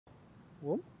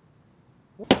Whoop.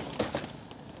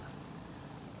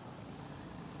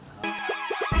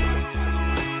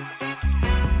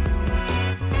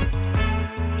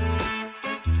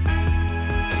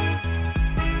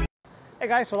 Hey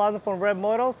guys, Rolando from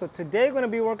ReveMoto. So today we're going to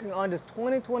be working on this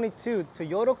 2022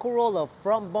 Toyota Corolla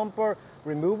front bumper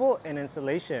removal and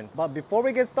installation. But before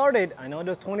we get started, I know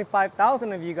there's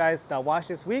 25,000 of you guys that watch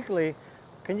this weekly.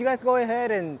 Can you guys go ahead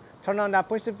and turn on that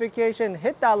push notification,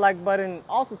 hit that like button,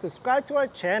 also subscribe to our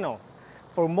channel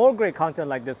for more great content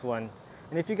like this one.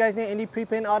 And if you guys need any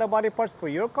pre-painted auto body parts for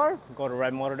your car, go to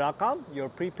ReveMoto.com, your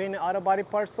pre-painted auto body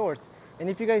parts source. And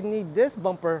if you guys need this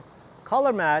bumper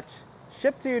color match,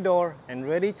 shipped to your door and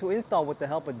ready to install with the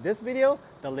help of this video,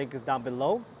 the link is down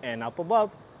below and up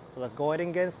above. So let's go ahead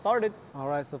and get started. All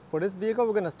right, so for this vehicle,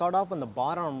 we're gonna start off on the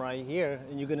bottom right here,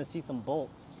 and you're gonna see some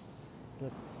bolts.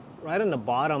 Right on the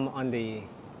bottom on the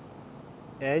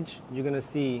edge, you're gonna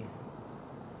see,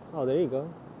 oh, there you go.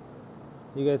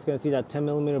 You guys can see that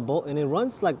 10mm bolt, and it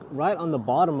runs like right on the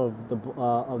bottom of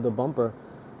the bumper.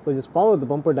 So just follow the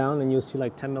bumper down and you'll see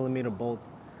like 10mm bolts.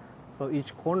 So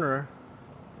each corner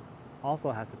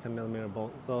also has a 10mm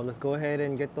bolt. So let's go ahead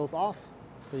and get those off.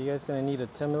 So you guys gonna need a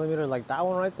 10mm like that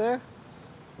one right there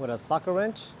with a socket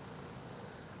wrench.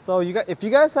 So if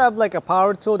you guys have like a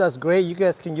power tool, that's great. You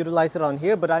guys can utilize it on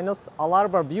here, but I know a lot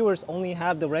of our viewers only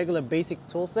have the regular basic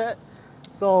tool set.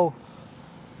 So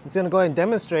I'm gonna go ahead and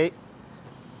demonstrate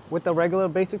with the regular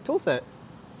basic tool set.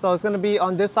 So it's gonna be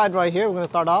on this side right here. We're gonna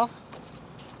start off.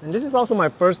 And this is also my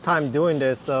first time doing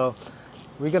this, so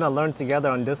we're gonna learn together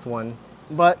on this one.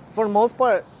 But for the most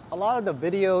part, a lot of the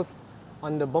videos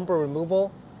on the bumper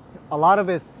removal, a lot of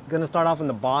it's gonna start off in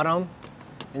the bottom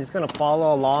and it's gonna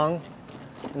follow along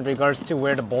in regards to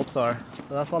where the bolts are.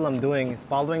 So that's what I'm doing, is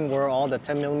following where all the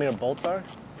 10mm bolts are.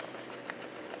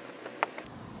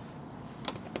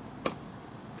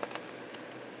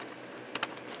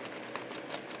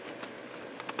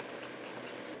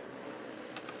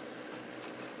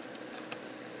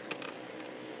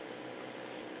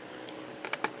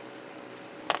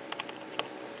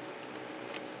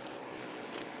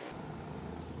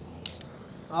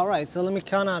 All right, so let me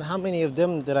count out how many of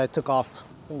them that I took off.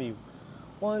 It's gonna be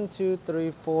 1, 2, 3,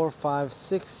 4, 5,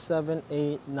 6, 7,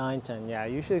 8, 9, 10. Yeah,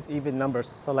 usually it's even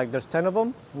numbers. So like there's 10 of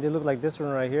them, and they look like this one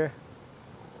right here.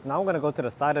 So now I'm gonna go to the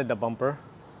side of the bumper.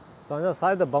 So on the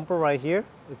side of the bumper right here,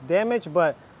 it's damaged,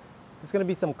 but there's gonna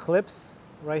be some clips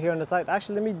right here on the side.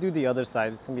 Actually, let me do the other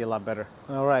side. It's gonna be a lot better.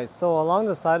 All right, so along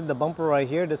the side of the bumper right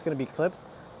here, there's gonna be clips.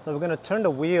 So we're gonna turn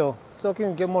the wheel so we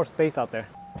can get more space out there.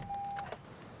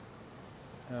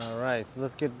 All right, so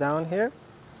let's get down here.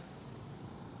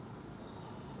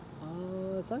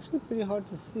 It's actually pretty hard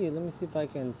to see. Let me see if I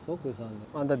can focus on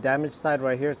it. On the damaged side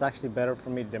right here, it's actually better for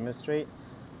me to demonstrate.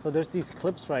 So there's these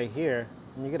clips right here,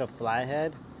 and you get a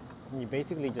flathead, and you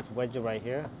basically just wedge it right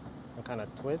here and kind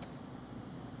of twist.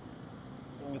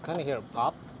 And you kind of hear a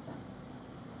pop.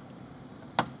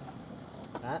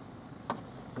 Like that.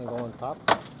 And go on top,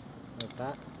 like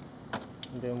that.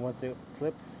 And then once it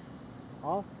clips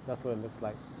off, that's what it looks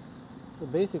like. So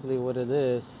basically what it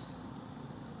is,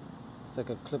 it's like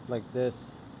a clip like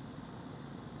this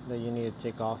that you need to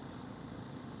take off.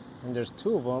 And there's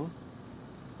two of them,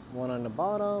 one on the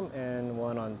bottom and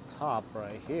one on top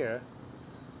right here.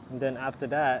 And then after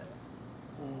that,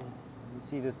 you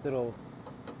see this little,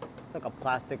 it's like a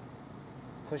plastic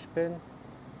push pin.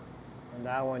 And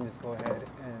that one, just go ahead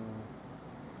and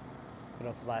put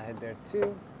a flathead there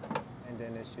too. And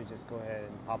then it should just go ahead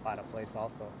and pop out of place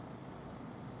also.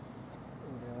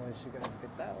 And then once you guys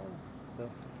get that one,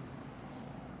 so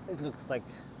it looks like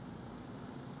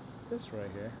this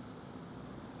right here.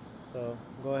 So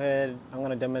go ahead, I'm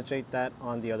gonna demonstrate that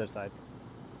on the other side.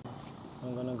 So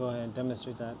I'm gonna go ahead and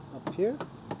demonstrate that up here.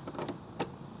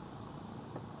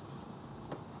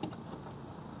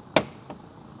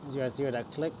 You guys hear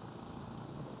that click?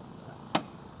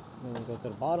 Then you go to the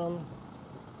bottom.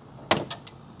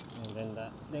 And then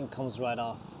that thing comes right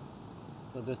off.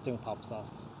 So this thing pops off.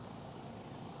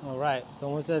 All right, so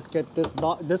once you guys get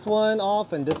this one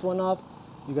off and this one off,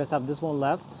 you guys have this one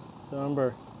left. So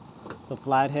remember, it's a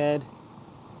flathead.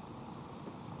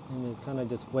 And you kind of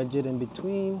just wedge it in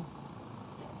between.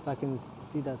 If I can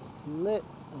see that slit.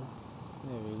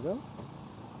 There we go.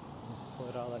 Just pull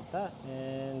it out like that.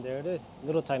 And there it is,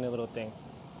 little tiny little thing.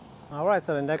 All right,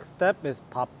 so the next step is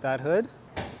pop that hood.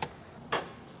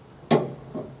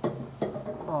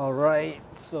 All right,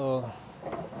 so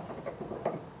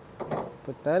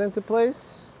put that into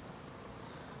place.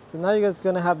 So now you guys are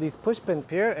gonna have these push pins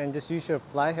here, and just use your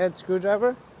flathead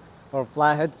screwdriver or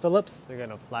flathead Phillips. You're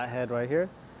gonna flathead right here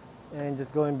and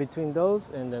just go in between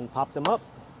those and then pop them up.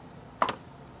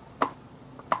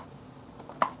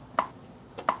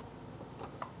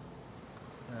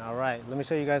 right, let me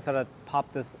show you guys how to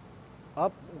pop this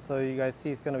up. So you guys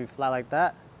see it's gonna be flat like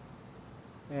that.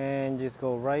 And just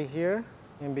go right here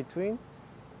in between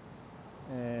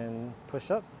and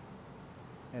push up.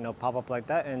 And it'll pop up like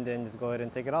that, and then just go ahead and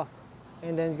take it off.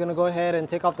 And then you're gonna go ahead and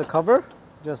take off the cover,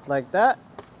 just like that.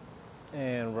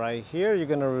 And right here, you're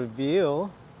gonna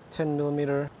reveal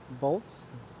 10mm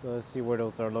bolts. So let's see where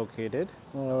those are located.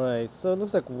 All right, so it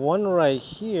looks like one right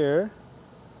here,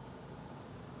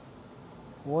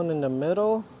 one in the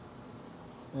middle,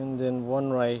 and then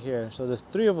one right here. So there's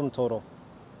 3 of them total.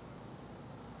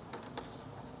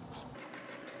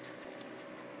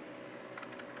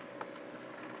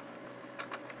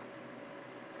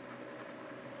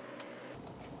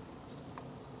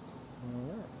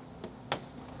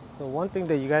 So one thing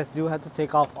that you guys do have to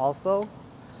take off also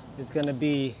is going to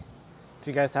be if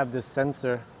you guys have this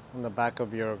sensor on the back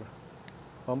of your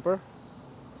bumper.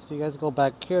 So if you guys go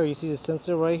back here, you see the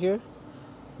sensor right here?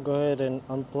 Go ahead and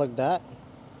unplug that.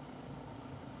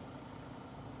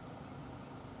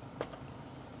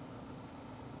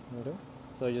 Okay.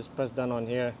 So you just press down on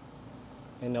here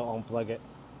and it'll unplug it.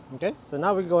 Okay, so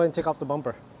now we go ahead and take off the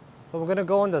bumper. So we're going to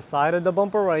go on the side of the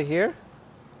bumper right here.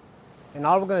 And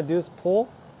all we're going to do is pull.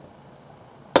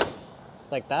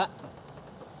 Like that.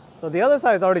 So the other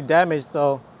side is already damaged,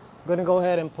 so I'm going to go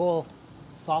ahead and pull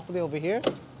softly over here.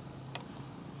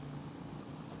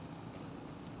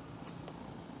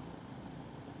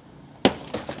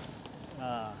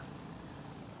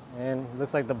 And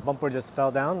looks like the bumper just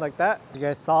fell down like that. You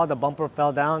guys saw the bumper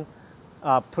fell down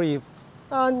pretty,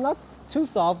 not too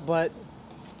soft, but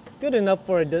good enough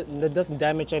for it that doesn't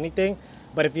damage anything.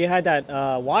 But if you had that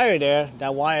wire there,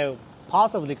 that wire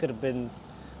possibly could have been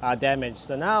damaged.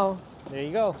 So now, there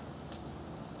you go.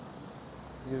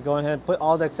 Just go ahead and put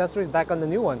all the accessories back on the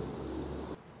new one.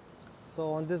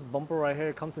 So on this bumper right here,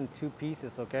 it comes in 2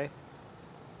 pieces, okay?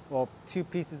 Well, 2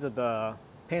 pieces of the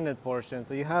painted portion.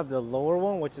 So you have the lower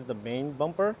one, which is the main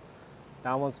bumper.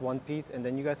 That one's 1 piece, and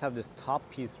then you guys have this top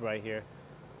piece right here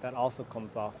that also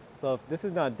comes off. So if this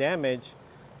is not damaged,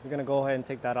 we're gonna go ahead and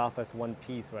take that off as 1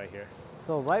 piece right here.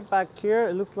 So right back here,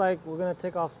 it looks like we're gonna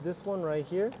take off this one right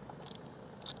here.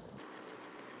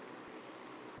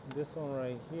 This one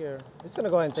right here. I'm just gonna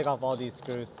go ahead and take off all these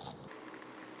screws.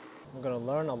 We're gonna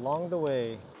learn along the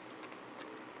way.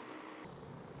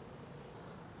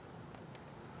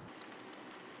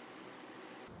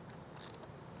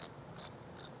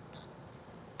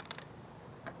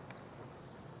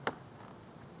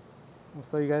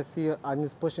 So you guys see, I'm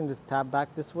just pushing this tab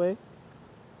back this way.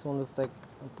 This one looks like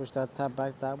I push that tab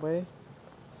back that way.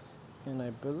 And I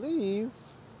believe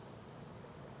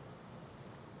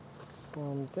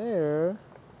from there.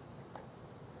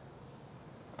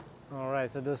 All right,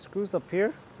 so the screws up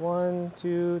here, 1,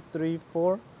 2, 3,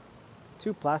 4,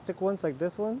 2 plastic ones like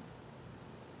this one.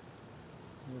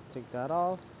 You take that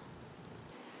off.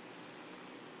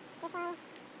 This one.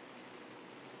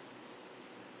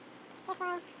 This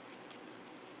one.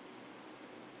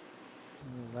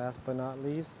 And last but not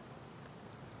least,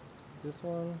 this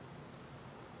one.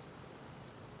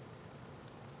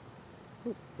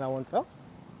 Ooh, that one fell.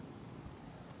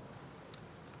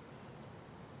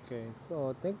 Okay, so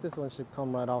I think this one should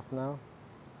come right off now.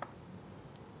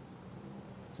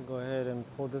 So go ahead and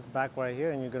pull this back right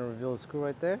here, and you're going to reveal the screw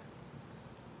right there.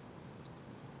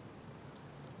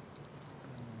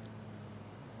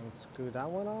 And screw that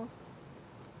one off.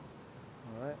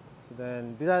 All right, so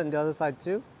then do that on the other side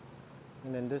too.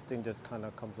 And then this thing just kind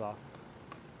of comes off.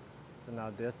 So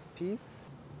now this piece.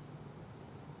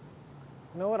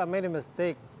 You know what, I made a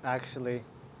mistake actually.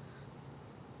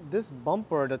 This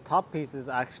bumper, the top piece is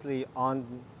actually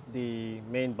on the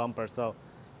main bumper. So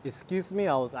excuse me,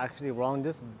 I was actually wrong.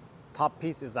 This top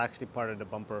piece is actually part of the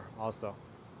bumper also.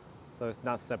 So it's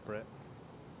not separate.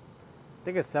 I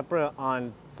think it's separate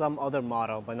on some other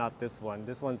model, but not this one.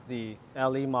 This one's the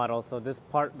LE model. So this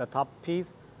part, the top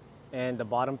piece and the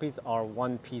bottom piece are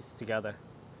 1 piece together.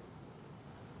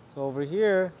 So over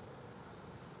here,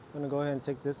 I'm gonna go ahead and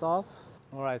take this off.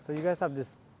 All right, so you guys have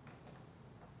this,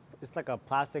 it's like a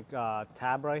plastic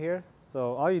tab right here.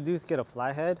 So all you do is get a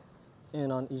flathead,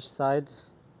 and on each side,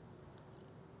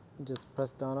 you just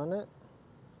press down on it,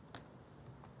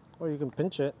 or you can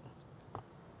pinch it,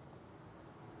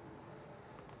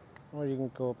 or you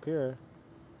can go up here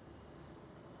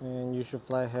and use your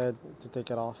flathead to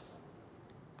take it off.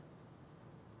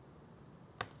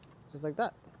 Just like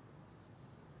that.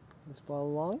 Just follow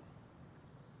along.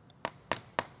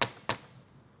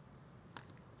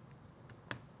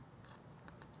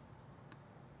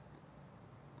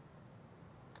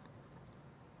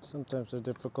 Sometimes they're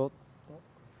difficult,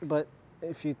 but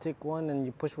if you take one and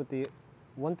you push with the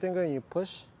one finger and you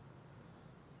push,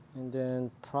 and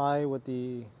then pry with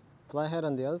the flathead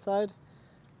on the other side.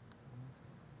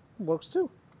 Works too.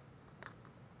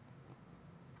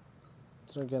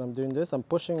 So again, I'm doing this. I'm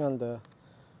pushing on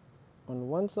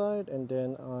one side, and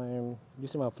then I'm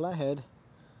using my flathead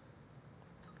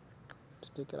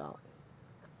to take it out.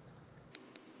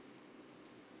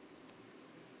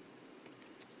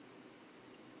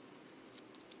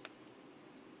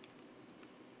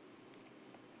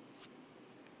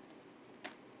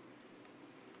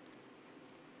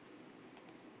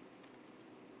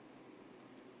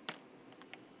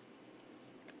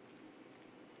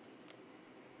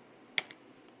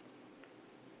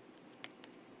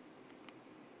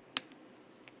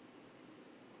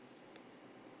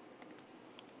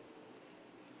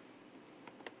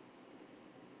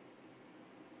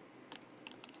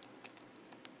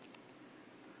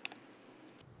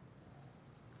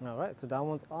 All right, so that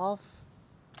one's off.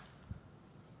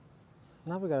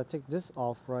 Now we gotta take this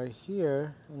off right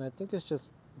here, and I think it's just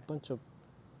a bunch of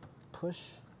push.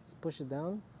 Just push it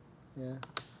down. Yeah,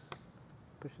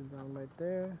 push it down right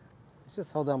there. It's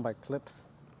just held down by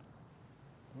clips.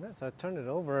 All right, so I turned it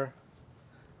over.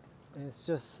 And it's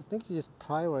just, I think you just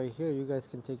pry right here. You guys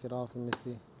can take it off. Let me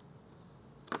see.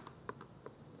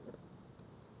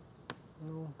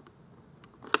 No,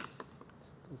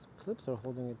 those clips are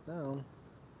holding it down.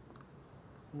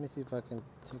 Let me see if I can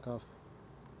take off.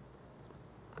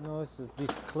 No, it's just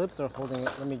these clips are holding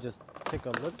it. Let me just take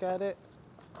a look at it.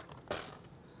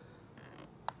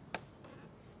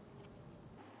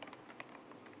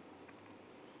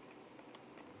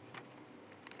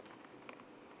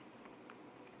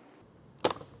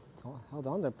 It's held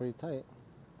on there pretty tight.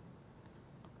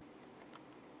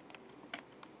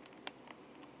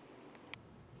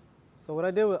 So what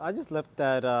I did was I just left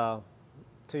that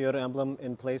Toyota emblem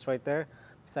in place right there.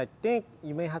 So I think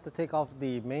you may have to take off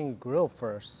the main grille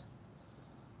first.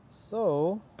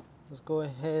 So let's go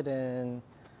ahead and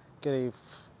get a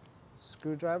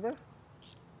screwdriver.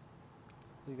 So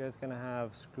you guys gonna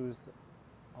have screws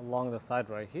along the side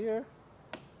right here.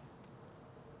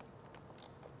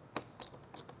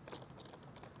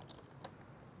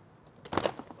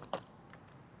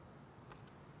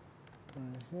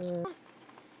 Right here.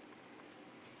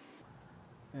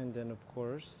 And then of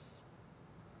course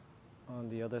on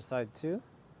the other side too.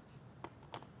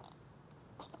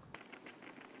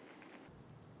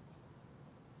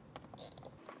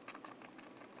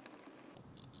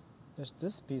 There's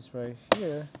this piece right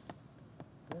here.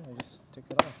 Yeah, just take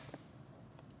it off.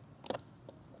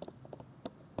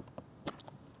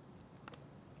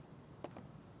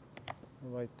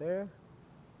 Right there.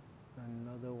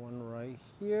 Another one right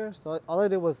here. So all I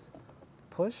did was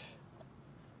push.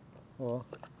 Well,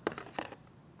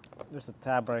 there's a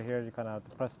tab right here. You kind of have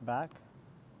to press back.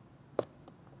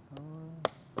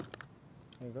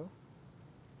 There you go.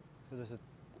 So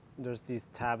there's these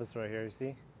tabs right here. You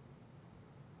see?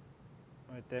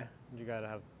 Right there. You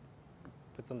gotta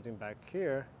put something back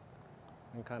here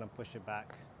and kind of push it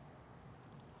back.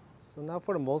 So now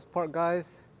for the most part,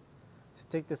 guys, to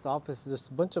take this off is just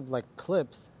a bunch of like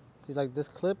clips. See, like this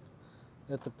clip,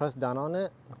 you have to press down on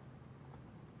it,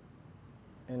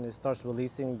 and it starts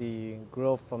releasing the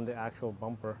grille from the actual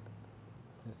bumper.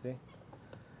 You see?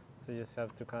 So you just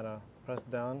have to kind of press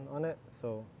down on it.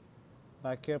 So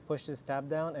back here, push this tab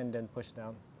down and then push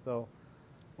down. So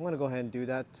I'm gonna go ahead and do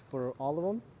that for all of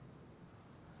them.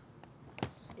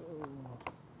 So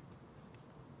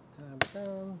tab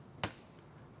down.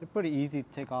 They're pretty easy to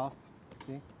take off.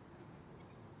 See?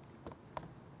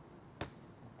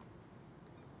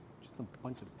 Just a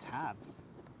bunch of tabs.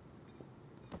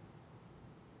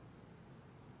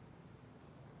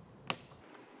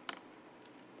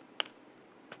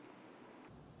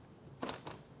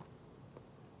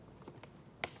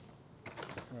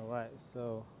 Alright,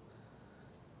 so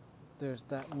there's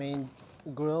that main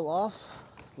grille off.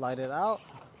 Slide it out.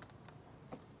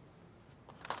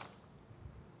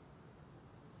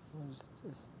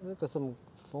 Look at some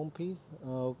foam piece.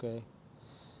 Oh, okay.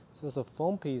 So it's a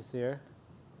foam piece here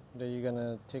that you're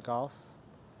gonna take off.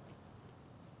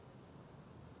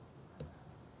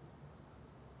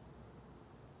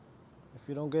 If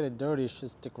you don't get it dirty, it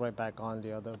should stick right back on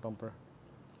the other bumper.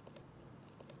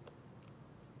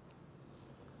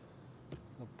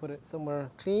 So put it somewhere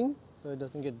clean so it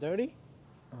doesn't get dirty.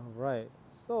 All right,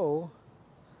 so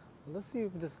let's see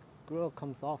if this grille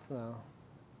comes off now.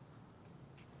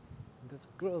 This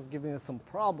grille is giving us some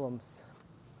problems.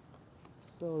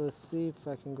 So let's see if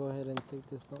I can go ahead and take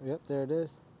this off. Yep, there it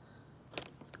is.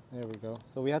 There we go.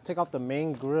 So we have to take off the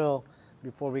main grille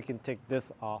before we can take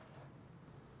this off.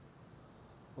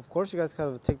 Of course, you guys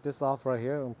gotta take this off right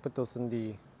here and put those in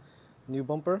the new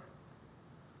bumper.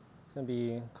 It's gonna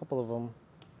be a couple of them.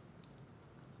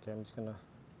 Okay, I'm just gonna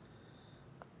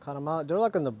cut them out. They're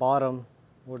like on the bottom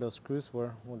where those screws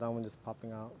were. Well, that one just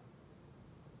popping out.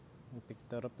 And pick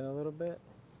that up in a little bit.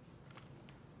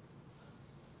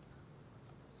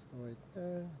 So right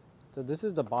there. So this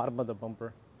is the bottom of the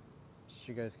bumper, as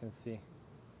you guys can see.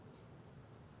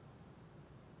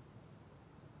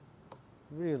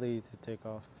 Really easy to take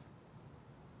off.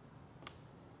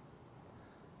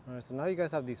 All right, so now you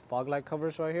guys have these fog light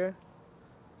covers right here.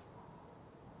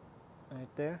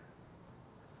 Right there.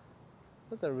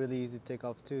 Those are really easy to take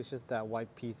off too. It's just that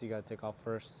white piece you gotta take off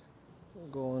first.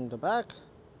 Go in the back,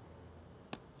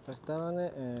 press down on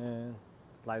it, and it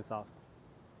slides off.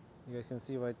 You guys can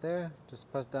see right there.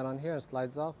 Just press down on here, it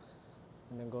slides off,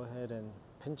 and then go ahead and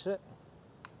pinch it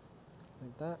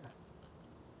like that.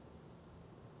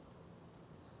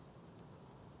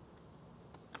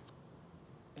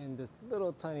 And this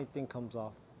little tiny thing comes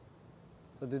off.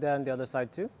 So do that on the other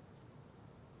side too.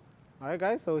 All right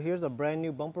guys, so here's a brand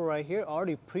new bumper right here,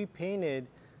 already pre-painted,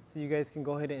 so you guys can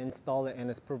go ahead and install it,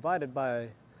 and it's provided by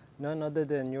none other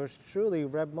than yours truly,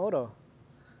 ReveMoto.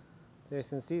 So as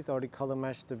you can see, it's already color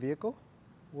matched the vehicle.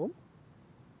 Whoop,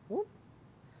 whoop.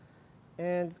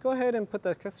 And just go ahead and put the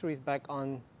accessories back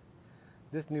on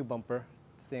this new bumper,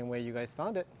 the same way you guys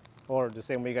found it, or the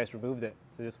same way you guys removed it.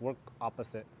 So just work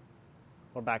opposite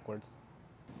or backwards.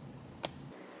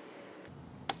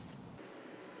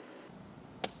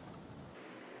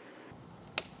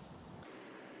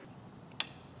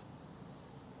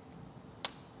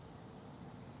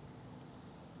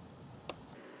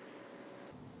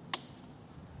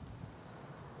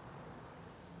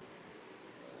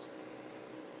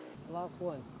 Last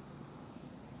one.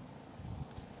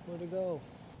 Where'd it go?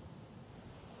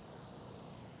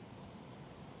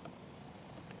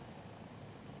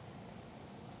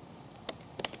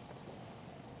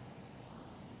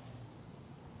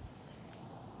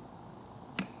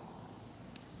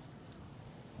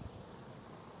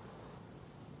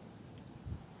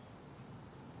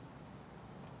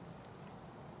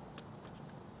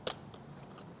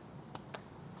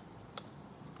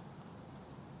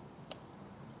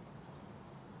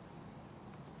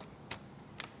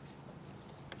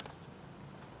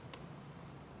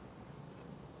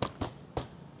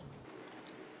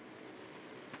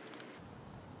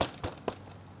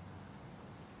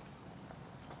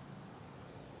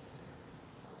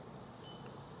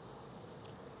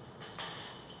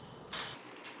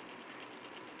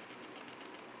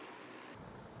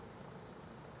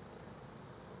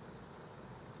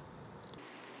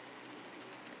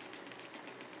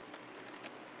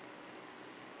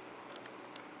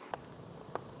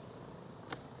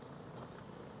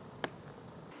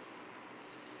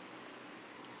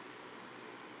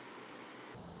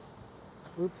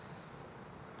 Oops.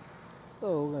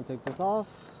 So we're gonna take this off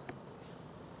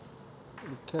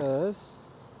because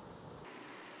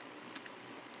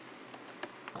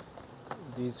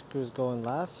these screws go in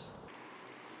last.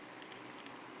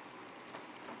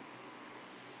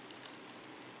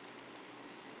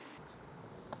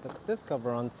 Put this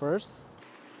cover on first.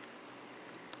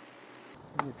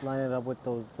 Just line it up with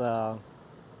those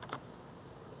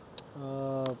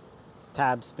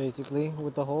tabs basically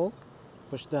with the hole.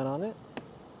 Push down on it.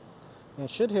 And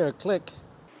should hear a click.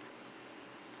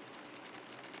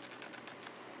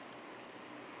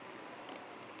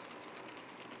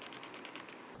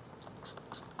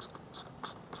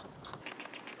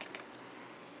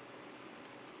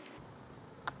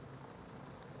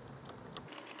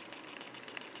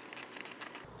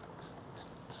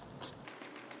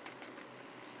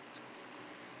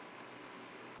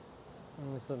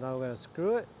 And so now we're going to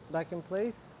screw it back in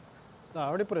place. So I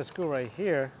already put a screw right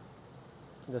here.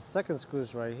 The second screw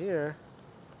is right here.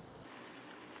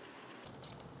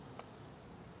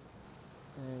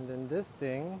 And then this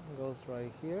thing goes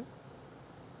right here.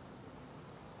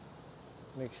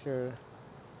 Just make sure,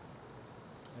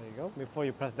 there you go, before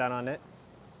you press down on it.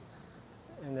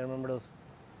 And then remember those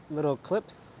little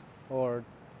clips, or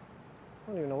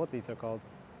I don't even know what these are called.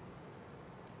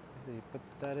 So you put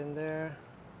that in there.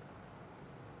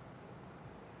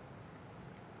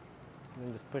 And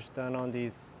then just push down on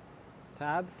these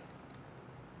tabs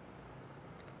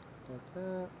like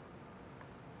that.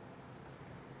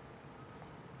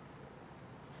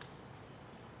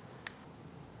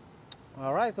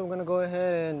 All right, so I'm gonna go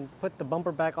ahead and put the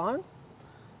bumper back on.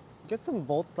 Get some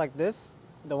bolts like this,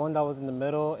 the one that was in the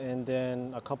middle, and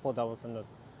then a couple that was on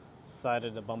the side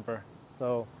of the bumper.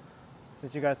 So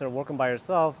since you guys are working by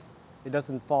yourself, it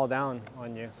doesn't fall down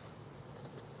on you.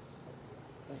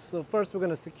 So first we're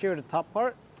going to secure the top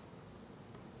part.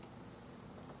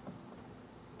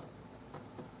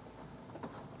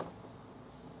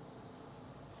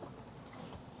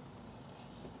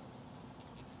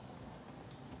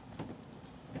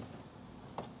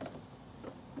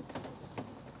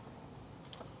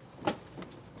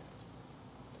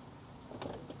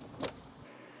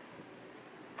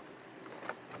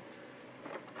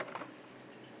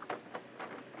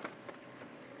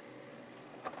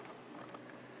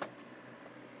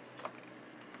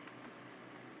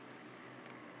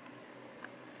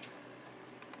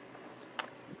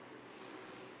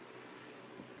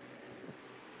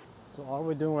 So all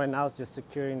we're doing right now is just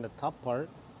securing the top part.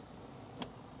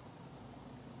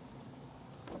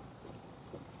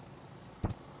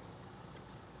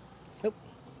 Nope.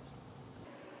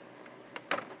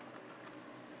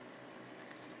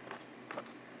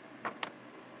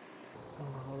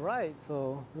 All right,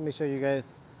 so let me show you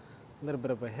guys a little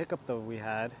bit of a hiccup that we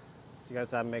had. So you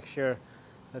guys have to make sure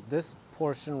that this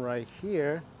portion right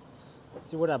here,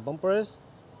 see where that bumper is?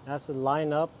 It has to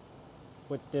line up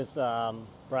with this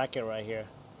bracket right here.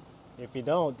 If you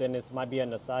don't, then it might be on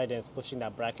the side and it's pushing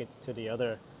that bracket to the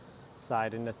other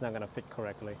side and it's not gonna fit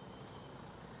correctly.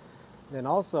 Then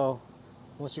also,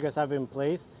 once you guys have it in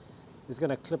place, it's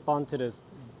gonna clip onto this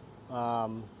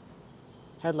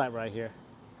headlight right here.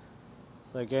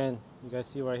 So again, you guys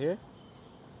see right here?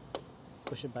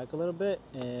 Push it back a little bit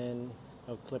and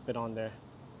I'll clip it on there.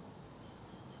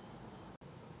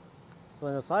 So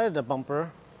on the side of the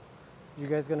bumper, you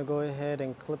guys gonna go ahead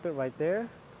and clip it right there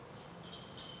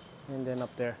and then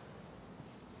up there.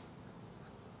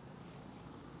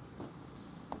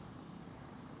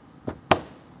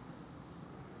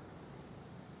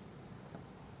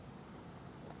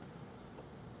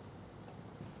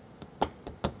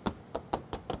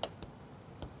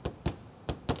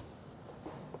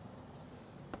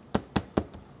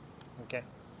 Okay,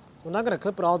 so we're not gonna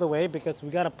clip it all the way because we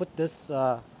gotta put this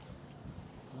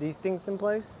these things in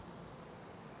place.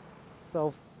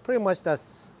 So pretty much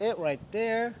that's it right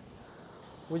there.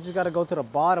 We just got to go to the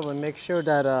bottom and make sure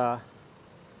that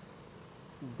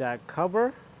that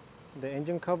cover, the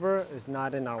engine cover, is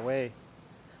not in our way.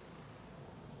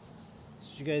 So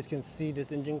you guys can see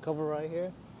this engine cover right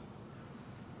here.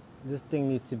 This thing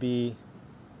needs to be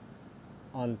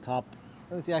on top.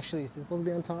 Let me see, actually, is it supposed to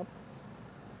be on top?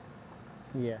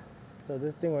 Yeah. So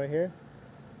this thing right here,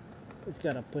 it's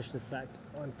got to push this back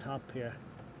on top here.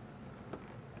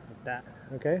 That,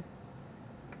 okay,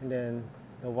 and then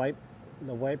the white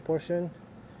portion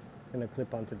is gonna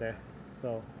clip onto there.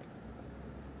 So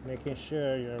making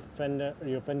sure your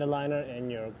fender liner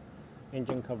and your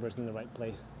engine cover is in the right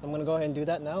place. So I'm gonna go ahead and do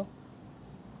that now.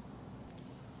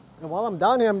 And while I'm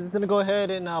down here, I'm just gonna go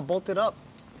ahead and bolt it up.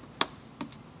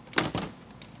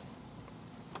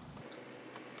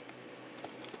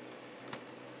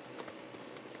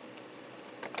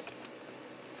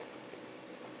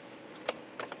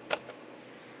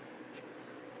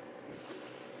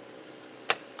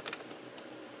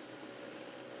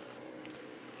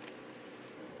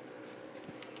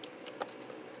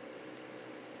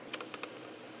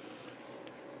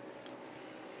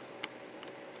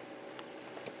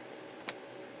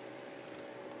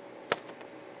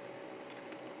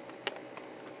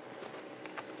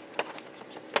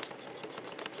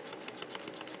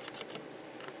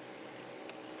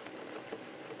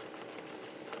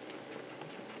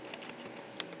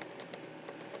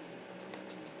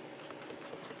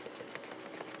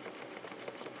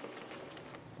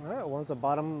 All right, once the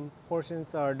bottom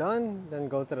portions are done, then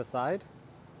go to the side.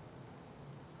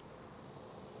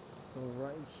 So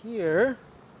right here,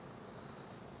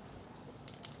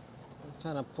 let's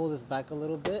kind of pull this back a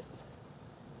little bit.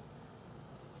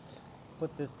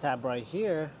 Put this tab right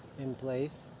here in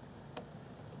place.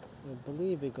 So I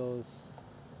believe it goes.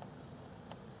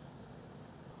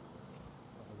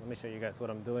 So let me show you guys what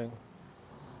I'm doing.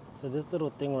 So this little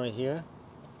thing right here,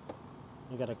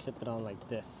 you gotta clip it on like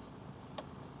this.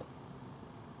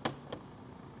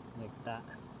 Like that,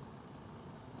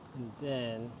 and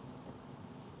then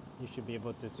you should be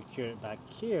able to secure it back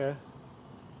here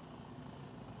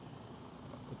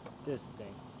with this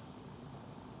thing,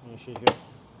 and you should hear it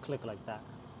click like that.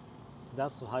 So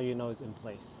that's how you know it's in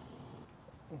place.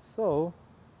 And so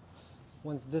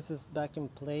once this is back in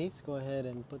place, go ahead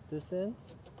and put this in.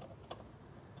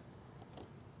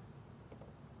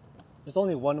 There's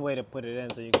only one way to put it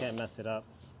in, so you can't mess it up.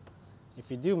 If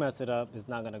you do mess it up, it's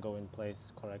not going to go in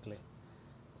place correctly.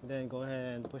 Then go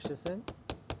ahead and push this in.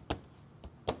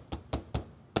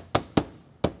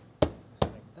 Just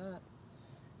like that.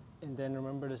 And then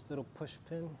remember this little push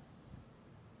pin.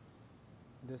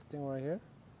 This thing right here.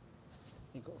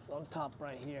 It goes on top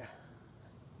right here.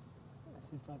 Let's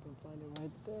see if I can find it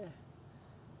right there.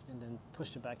 And then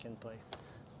push it back in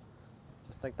place.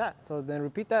 Just like that. So then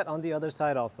repeat that on the other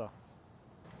side also.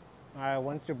 All right,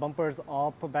 once your bumper is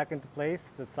all put back into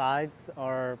place, the sides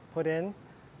are put in,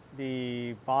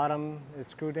 the bottom is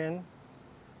screwed in,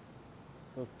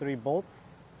 those 3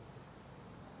 bolts.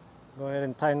 Go ahead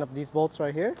and tighten up these bolts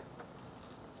right here.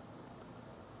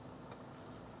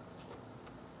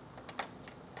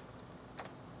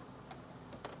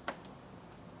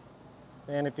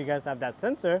 And if you guys have that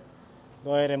sensor,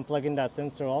 go ahead and plug in that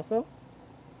sensor also.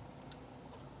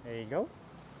 There you go.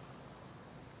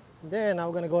 Then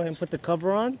I'm gonna go ahead and put the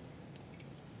cover on.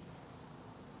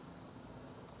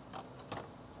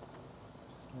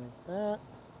 Just like that.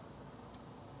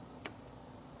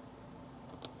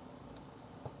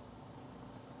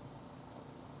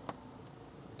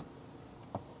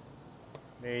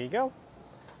 There you go.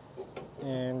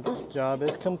 And this job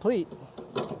is complete.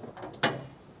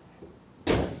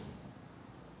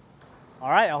 All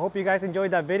right, I hope you guys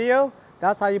enjoyed that video.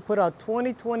 That's how you put a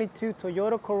 2022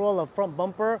 Toyota Corolla front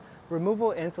bumper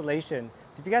removal installation.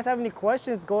 If you guys have any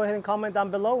questions, go ahead and comment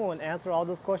down below and answer all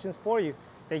those questions for you.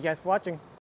 Thank you guys for watching.